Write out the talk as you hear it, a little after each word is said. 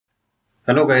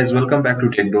Hello guys, welcome back to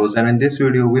Techdose, and in this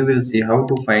video we will see how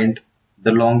to find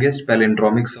the longest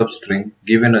palindromic substring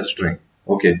given a string.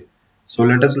 Okay, so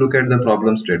let us look at the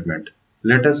problem statement.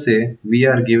 Let us say we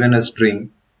are given a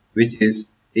string which is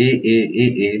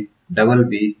A, double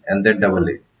B and then double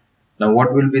A. Now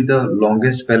what will be the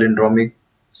longest palindromic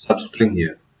substring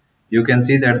here? You can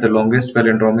see that the longest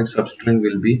palindromic substring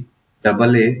will be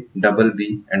double A, double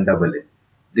B and double A.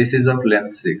 This is of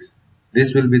length 6.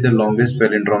 This will be the longest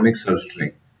palindromic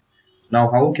substring.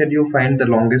 Now, how can you find the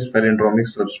longest palindromic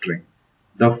substring?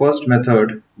 The first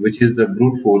method, which is the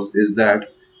brute force, is that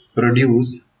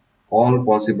produce all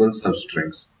possible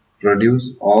substrings.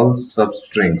 Produce all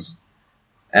substrings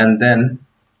and then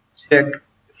check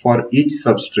for each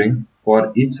substring.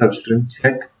 For each substring,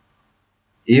 check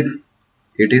if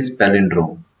it is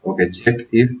palindrome. Okay, check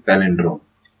if palindrome.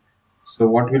 So,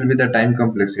 what will be the time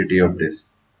complexity of this?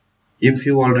 If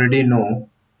you already know,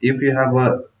 if you have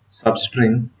a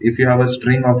substring, if you have a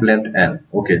string of length n,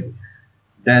 okay,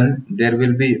 then there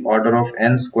will be order of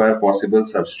n square possible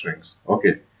substrings.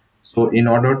 Okay, so in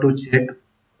order to check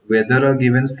whether a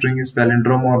given string is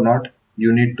palindrome or not,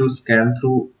 you need to scan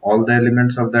through all the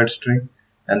elements of that string,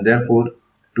 and therefore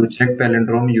to check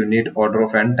palindrome you need order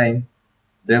of n time.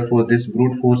 Therefore this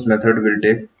brute force method will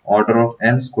take order of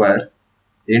n square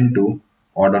into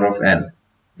order of n,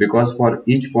 because for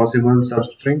each possible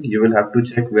substring you will have to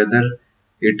check whether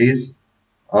it is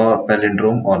a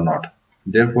palindrome or not.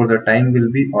 Therefore the time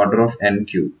will be order of n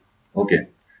cube. Okay,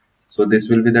 so this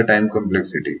will be the time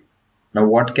complexity. Now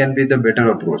what can be the better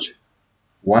approach?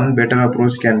 One better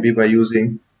approach can be by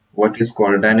using what is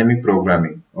called dynamic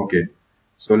programming. Okay,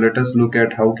 so let us look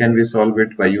at how can we solve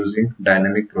it by using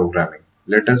dynamic programming.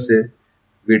 Let us say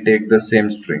we take the same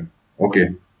string.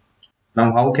 Okay,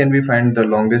 now how can we find the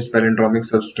longest palindromic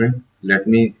substring? Let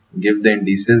me give the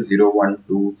indices 0, 1,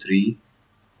 2, 3,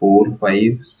 4,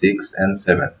 5, 6 and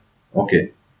 7.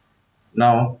 Okay,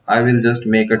 now I will just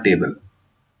make a table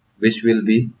which will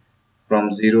be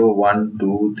from 0, 1,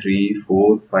 2, 3,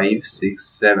 4, 5, 6,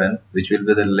 7, which will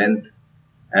be the length,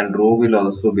 and row will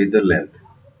also be the length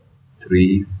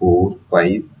 3, 4,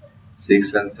 5,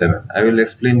 6 and 7. I will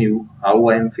explain you how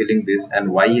I am filling this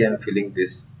and why I am filling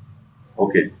this.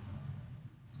 Okay,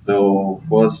 so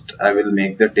first I will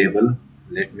make the table.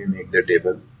 Let me make the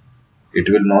table. It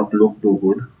will not look too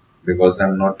good because I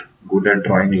am not good at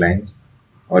drawing lines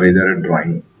or either at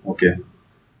drawing. Okay,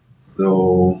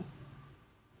 so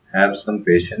have some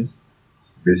patience.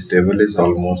 This table is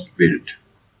almost built.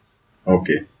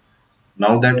 Okay,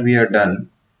 now that we are done,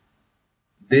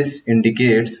 this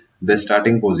indicates the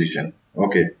starting position.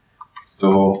 Okay,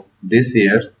 so this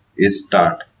here is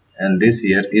start and this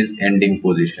here is ending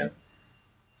position.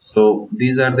 So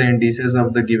these are the indices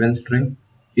of the given string.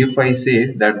 If I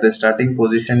say that the starting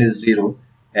position is 0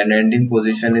 and ending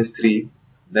position is 3,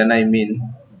 then I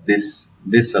mean this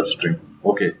substring.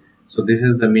 Okay, so this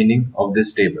is the meaning of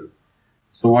this table.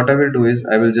 So what I will do is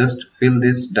I will just fill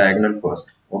this diagonal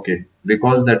first. Okay,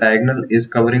 because the diagonal is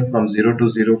covering from 0 to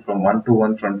 0, from 1 to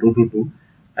 1, from 2 to 2,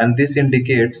 and this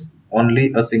indicates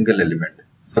only a single element.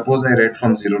 Suppose I write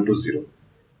from 0 to 0.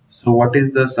 So what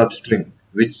is the substring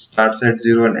which starts at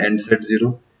 0 and ends at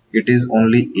 0? It is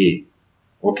only A.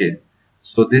 Okay,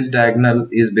 so this diagonal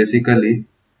is basically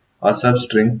a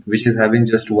substring which is having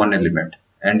just one element,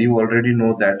 and you already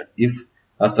know that if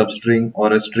a substring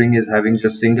or a string is having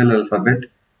just single alphabet,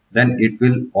 then it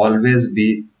will always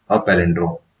be a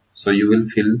palindrome. So you will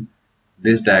fill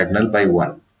this diagonal by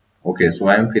 1. Okay, so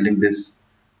I am filling this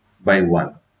by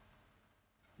 1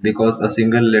 because a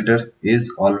single letter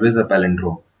is always a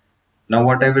palindrome. Now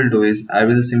what I will do is I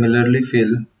will similarly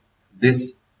fill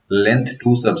this length 2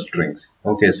 substrings.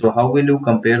 Okay, so how will you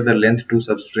compare the length 2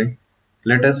 substring?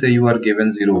 Let us say you are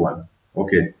given 0, 1.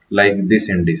 Okay, like this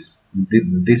index.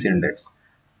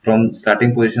 From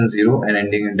starting position 0 and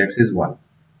ending index is 1.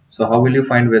 So how will you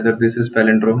find whether this is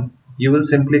palindrome? You will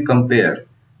simply compare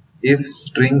if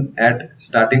string at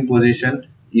starting position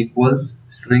equals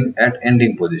string at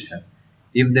ending position.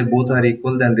 If they both are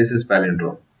equal, then this is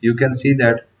palindrome. You can see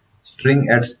that string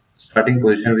at starting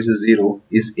position, which is 0,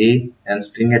 is A, and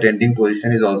string at ending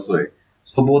position is also A.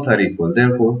 So both are equal.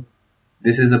 Therefore,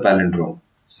 this is a palindrome.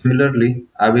 Similarly,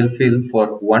 I will fill for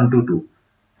 1 to 2.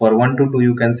 For 1 to 2,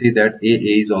 you can see that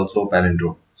AA is also a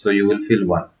palindrome. So you will fill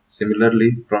 1.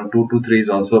 Similarly, from 2 to 3 is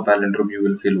also a palindrome. You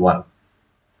will fill 1.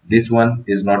 This one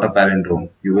is not a palindrome.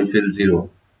 You will fill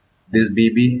 0. This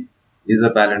BB is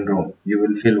a palindrome. You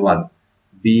will fill 1.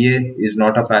 BA is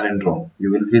not a palindrome.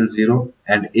 You will fill 0.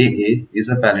 And AA is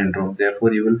a palindrome.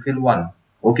 Therefore, you will fill 1.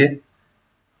 Okay.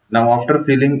 Now, after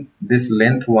filling this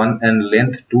length 1 and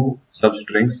length 2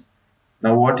 substrings,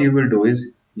 Now what you will do is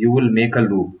you will make a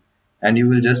loop and you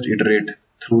will just iterate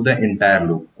through the entire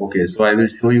loop. Okay, so I will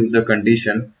show you the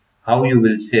condition how you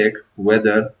will check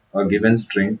whether a given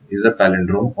string is a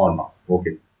palindrome or not.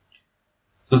 Okay,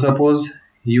 so suppose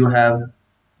you have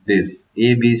this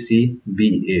A B C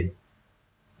B A.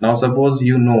 Now suppose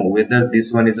you know whether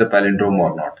this one is a palindrome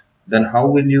or not. Then how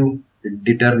will you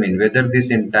determine whether this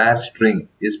entire string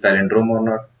is palindrome or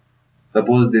not?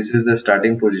 Suppose this is the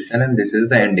starting position and this is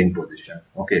the ending position.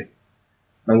 Okay.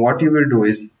 Now what you will do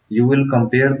is you will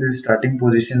compare this starting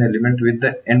position element with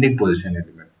the ending position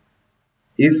element.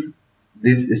 If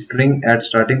this string at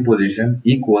starting position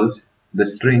equals the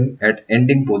string at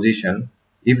ending position,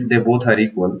 if they both are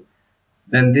equal,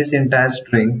 then this entire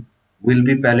string will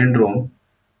be palindrome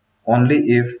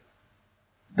only if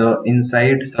the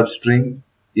inside substring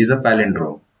is a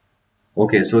palindrome.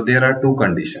 Okay, so there are two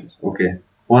conditions. Okay,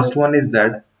 first one is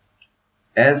that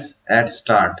s at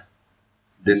start,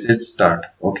 this is start.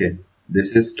 Okay,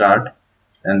 this is start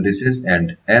and this is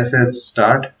end. S at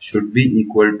start should be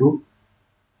equal to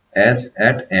s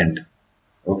at end.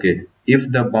 Okay, if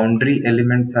the boundary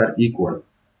elements are equal.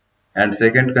 And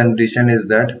second condition is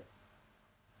that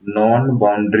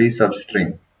non-boundary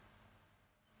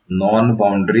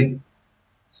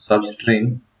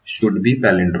substring should be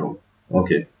palindrome.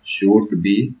 Okay, should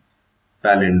be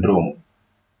palindrome.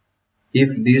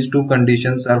 If these two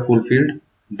conditions are fulfilled,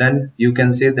 then you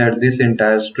can say that this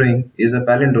entire string is a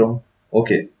palindrome.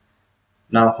 Okay,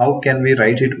 now how can we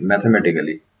write it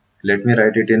mathematically? Let me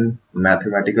write it in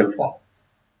mathematical form.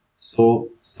 So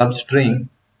substring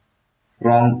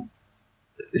from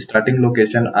starting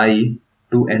location I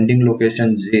to ending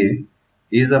location j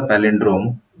is a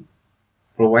palindrome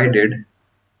provided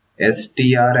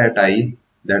str at I,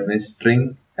 that means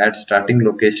string at starting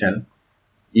location,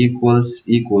 equals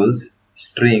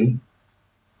string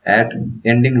at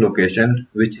ending location,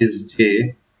 which is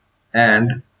j,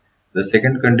 and the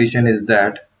second condition is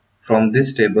that from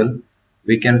this table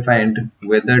we can find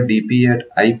whether dp at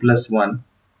I plus 1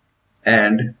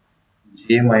 and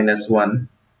j minus 1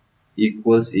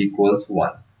 equals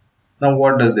 1. Now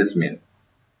what does this mean?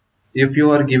 If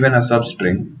you are given a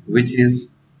substring which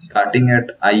is starting at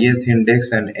ith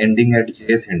index and ending at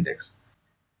jth index,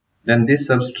 then this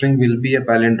substring will be a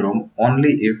palindrome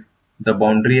only if the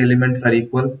boundary elements are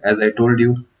equal. As I told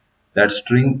you, that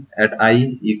string at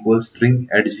I equals string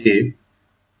at j,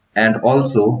 and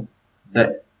also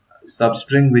the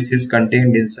substring which is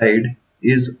contained inside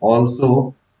is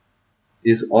also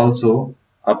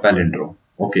a palindrome.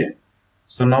 Okay,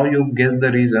 so now you guess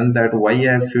the reason that why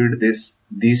I have filled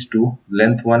these two,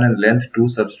 length 1 and length 2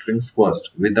 substrings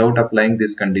first without applying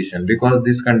this condition, because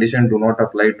this condition do not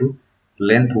apply to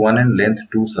length 1 and length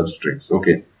 2 substrings.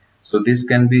 Okay, so this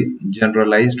can be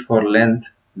generalized for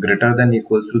length greater than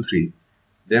equals to 3.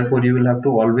 Therefore you will have to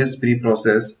always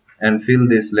pre-process and fill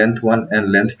this length 1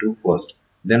 and length 2 first,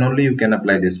 then only you can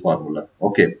apply this formula.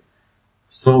 Okay,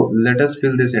 so let us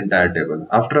fill this entire table.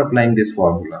 After applying this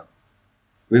formula,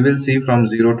 we will see from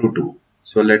 0 to 2.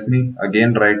 So let me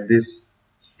again write this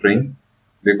string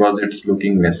because it's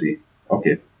looking messy.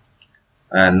 Okay,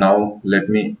 and now let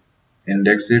me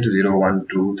index it 0, 1,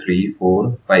 2, 3,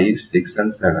 4, 5, 6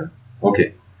 and 7.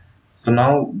 Okay, so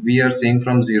now we are seeing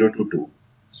from 0 to 2.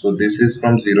 So this is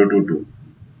from 0 to 2.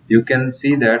 You can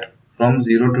see that from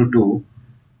 0 to 2,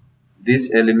 this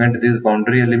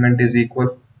boundary element is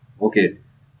equal. Okay,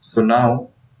 so now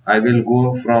I will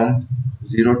go from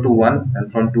 0 to 1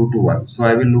 and from 2 to 1. So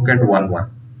I will look at 1,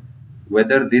 1.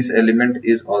 Whether this element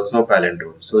is also a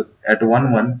palindrome. So at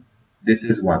 1, 1, this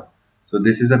is 1. So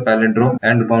this is a palindrome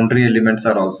and boundary elements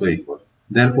are also equal.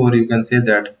 Therefore, you can say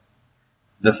that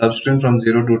the substring from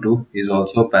 0 to 2 is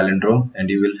also a palindrome and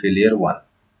you will fill here 1.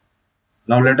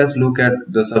 Now let us look at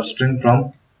the substring from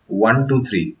 1 to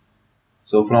 3.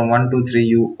 So from 1 to 3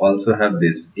 you also have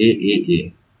this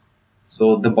AAA.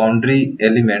 So the boundary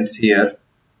elements here,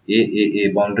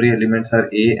 AAA, boundary elements are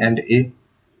A,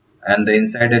 and the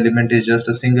inside element is just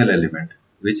a single element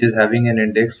which is having an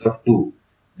index of 2.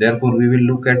 Therefore we will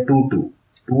look at 2, 2.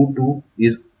 2, 2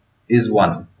 is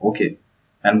 1. Okay,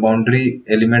 and boundary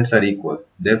elements are equal.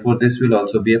 Therefore this will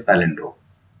also be a palindrome.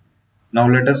 Now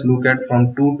let us look at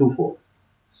from 2 to 4.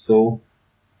 So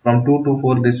from 2 to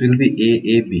 4 this will be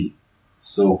AAB.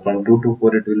 So from 2 to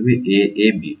 4 it will be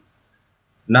AAB.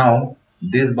 Now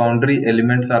these boundary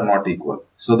elements are not equal.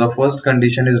 So the first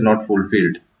condition is not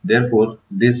fulfilled. Therefore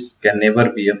this can never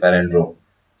be a palindrome.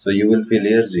 So you will fill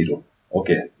here 0.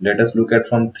 Okay, let us look at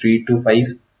from 3 to 5.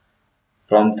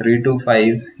 From 3 to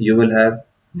 5 you will have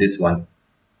this one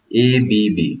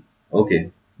ABB.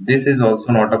 Okay, this is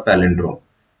also not a palindrome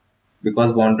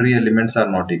because boundary elements are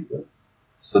not equal.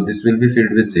 So this will be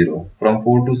filled with 0. From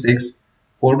 4 to 6,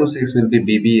 4 to 6 will be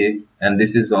BBA, and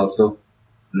this is also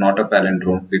not a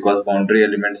palindrome because boundary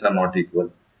elements are not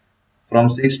equal. From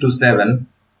 6 to 7,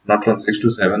 not from 6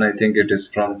 to 7, I think it is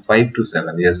from 5 to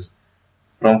 7, yes.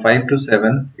 From 5 to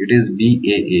 7, it is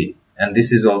BAA, and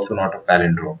this is also not a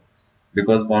palindrome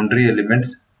because boundary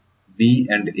elements B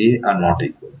and A are not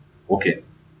equal. Okay.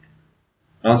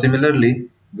 Now similarly,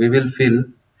 we will fill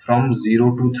from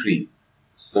 0 to 3.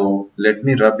 So let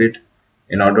me rub it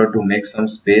in order to make some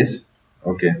space.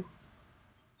 Okay.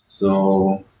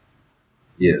 So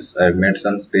yes, I've made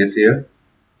some space here.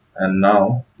 And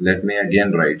now let me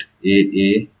again write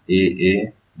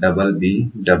AA, double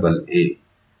B, double A.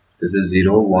 This is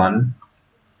 0, 1,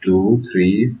 2,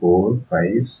 3, 4,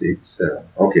 5, 6, 7.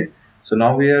 Okay. So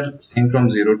now we are seeing from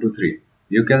 0 to 3.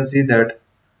 You can see that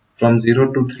from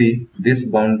 0 to 3, this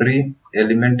boundary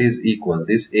element is equal.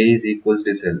 This A is equals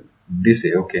this L. This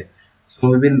A. Okay. So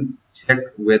we will check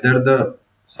whether the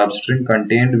substring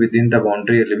contained within the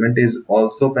boundary element is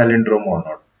also palindrome or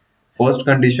not. First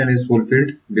condition is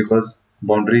fulfilled because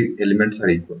boundary elements are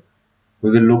equal. We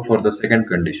will look for the second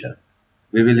condition.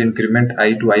 We will increment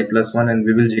I to I plus 1 and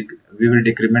we will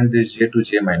decrement this j to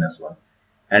j minus 1.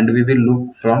 And we will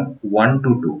look from 1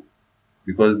 to 2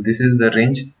 because this is the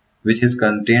range which is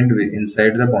contained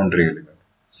inside the boundary element.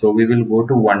 So we will go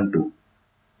to 1, 2.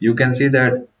 You can see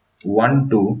that 1,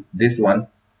 2, this one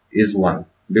is 1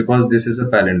 because this is a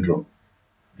palindrome.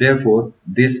 Therefore,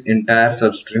 this entire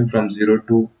substring from 0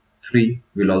 to 3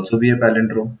 will also be a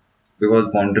palindrome because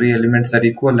boundary elements are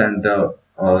equal and the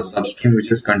substring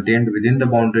which is contained within the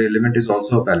boundary element is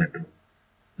also a palindrome.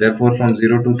 Therefore, from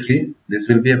 0 to 3, this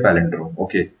will be a palindrome.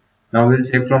 Okay. Now we'll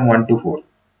check from 1 to 4.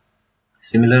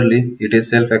 Similarly, it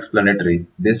is self-explanatory.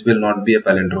 This will not be a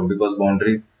palindrome because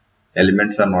boundary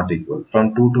elements are not equal.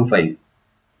 From 2 to 5.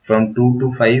 From 2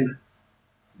 to 5,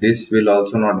 this will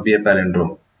also not be a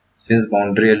palindrome since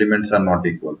boundary elements are not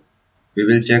equal. We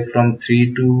will check from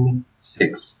 3 to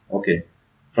 6. Okay.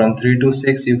 From 3 to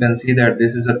 6, you can see that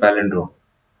this is a palindrome.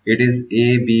 It is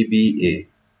ABBA.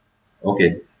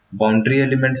 Okay. Boundary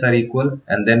elements are equal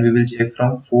and then we will check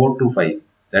from 4 to 5.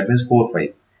 That means 4,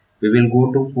 5. We will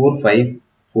go to 4, 5.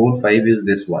 4, 5 is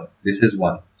this one. This is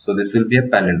 1. So this will be a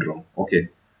palindrome. Okay.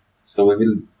 So we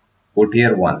will put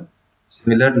here 1.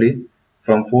 Similarly,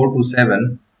 from 4 to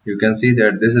 7, you can see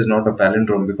that this is not a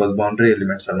palindrome because boundary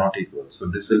elements are not equal. So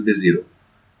this will be 0.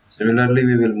 Similarly,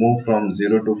 we will move from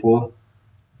 0 to 4.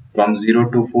 From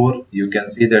 0 to 4, you can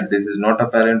see that this is not a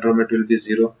palindrome. It will be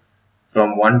 0.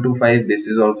 From 1 to 5, this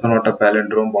is also not a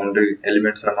palindrome. Boundary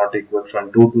elements are not equal.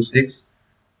 From 2 to 6.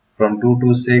 From 2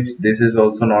 to 6, this is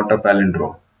also not a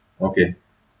palindrome. Okay.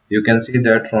 You can see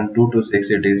that from 2 to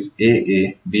 6, it is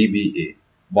AA, BBA.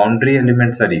 Boundary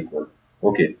elements are equal.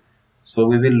 Okay. So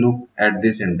we will look at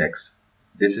this index.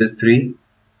 This is 3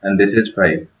 and this is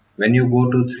 5. When you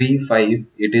go to 3, 5,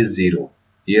 it is 0.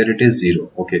 Here it is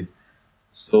 0. Okay.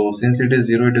 So since it is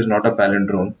 0, it is not a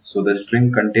palindrome. So the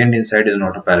string contained inside is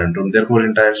not a palindrome. Therefore,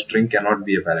 entire string cannot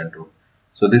be a palindrome.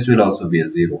 So this will also be a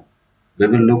 0. We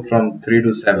will look from 3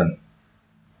 to 7.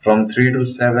 From 3 to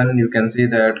 7, you can see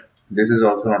that this is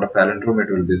also not a palindrome.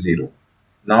 It will be 0.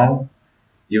 Now,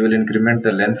 you will increment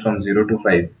the length from 0 to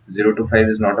 5. 0 to 5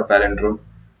 is not a palindrome.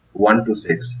 1 to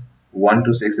 6. 1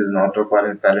 to 6 is not a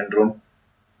palindrome.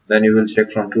 Then you will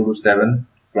check from 2 to 7.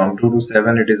 From 2 to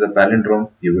 7, it is a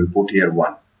palindrome. You will put here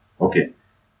 1. Okay.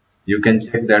 You can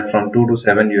check that from 2 to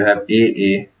 7, you have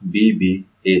AA, BB,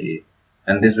 AA.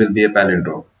 And this will be a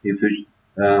palindrome if you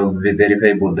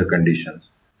verify both the conditions.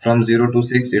 From 0 to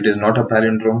 6, it is not a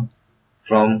palindrome.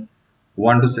 From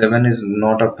 1 to 7 is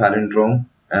not a palindrome.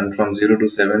 And from 0 to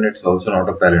 7, it's also not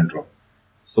a palindrome.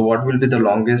 So what will be the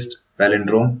longest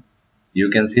palindrome? You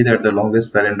can see that the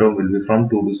longest palindrome will be from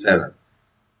 2 to 7.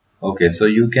 Okay, so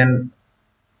you can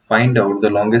find out the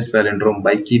longest palindrome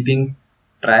by keeping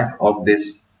track of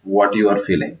this, what you are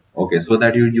filling. Okay, so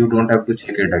that you don't have to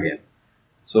check it again.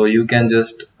 So you can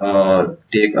just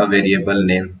take a variable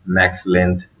name max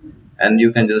length and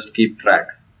you can just keep track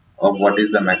of what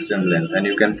is the maximum length and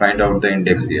you can find out the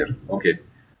index here. Okay.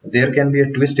 There can be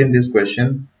a twist in this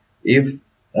question. If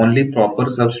only proper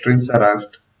substrings are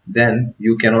asked, then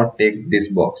you cannot take this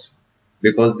box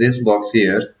because this box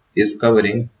here is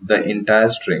covering the entire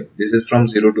string. This is from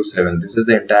 0 to 7. This is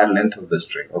the entire length of the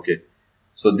string. Okay.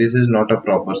 So this is not a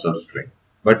proper substring.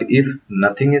 But if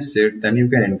nothing is said, then you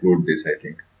can include this, I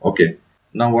think. Okay.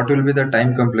 Now what will be the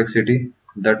time complexity?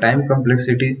 The time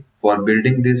complexity for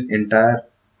building this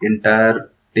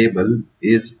entire table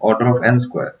is order of n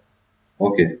square.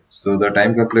 Okay, so the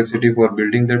time complexity for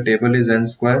building the table is n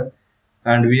square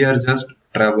and we are just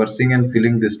traversing and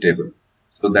filling this table.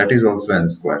 So that is also n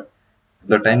square.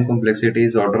 The time complexity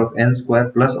is order of n square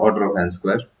plus order of n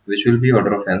square, which will be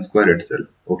order of n square itself.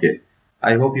 Okay.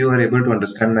 I hope you are able to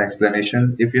understand my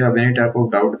explanation. If you have any type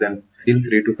of doubt, then feel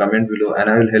free to comment below and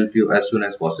I will help you as soon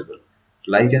as possible.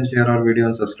 Like and share our video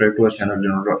and subscribe to our channel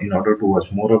in order to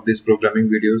watch more of these programming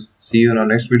videos. See you in our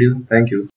next video. Thank you.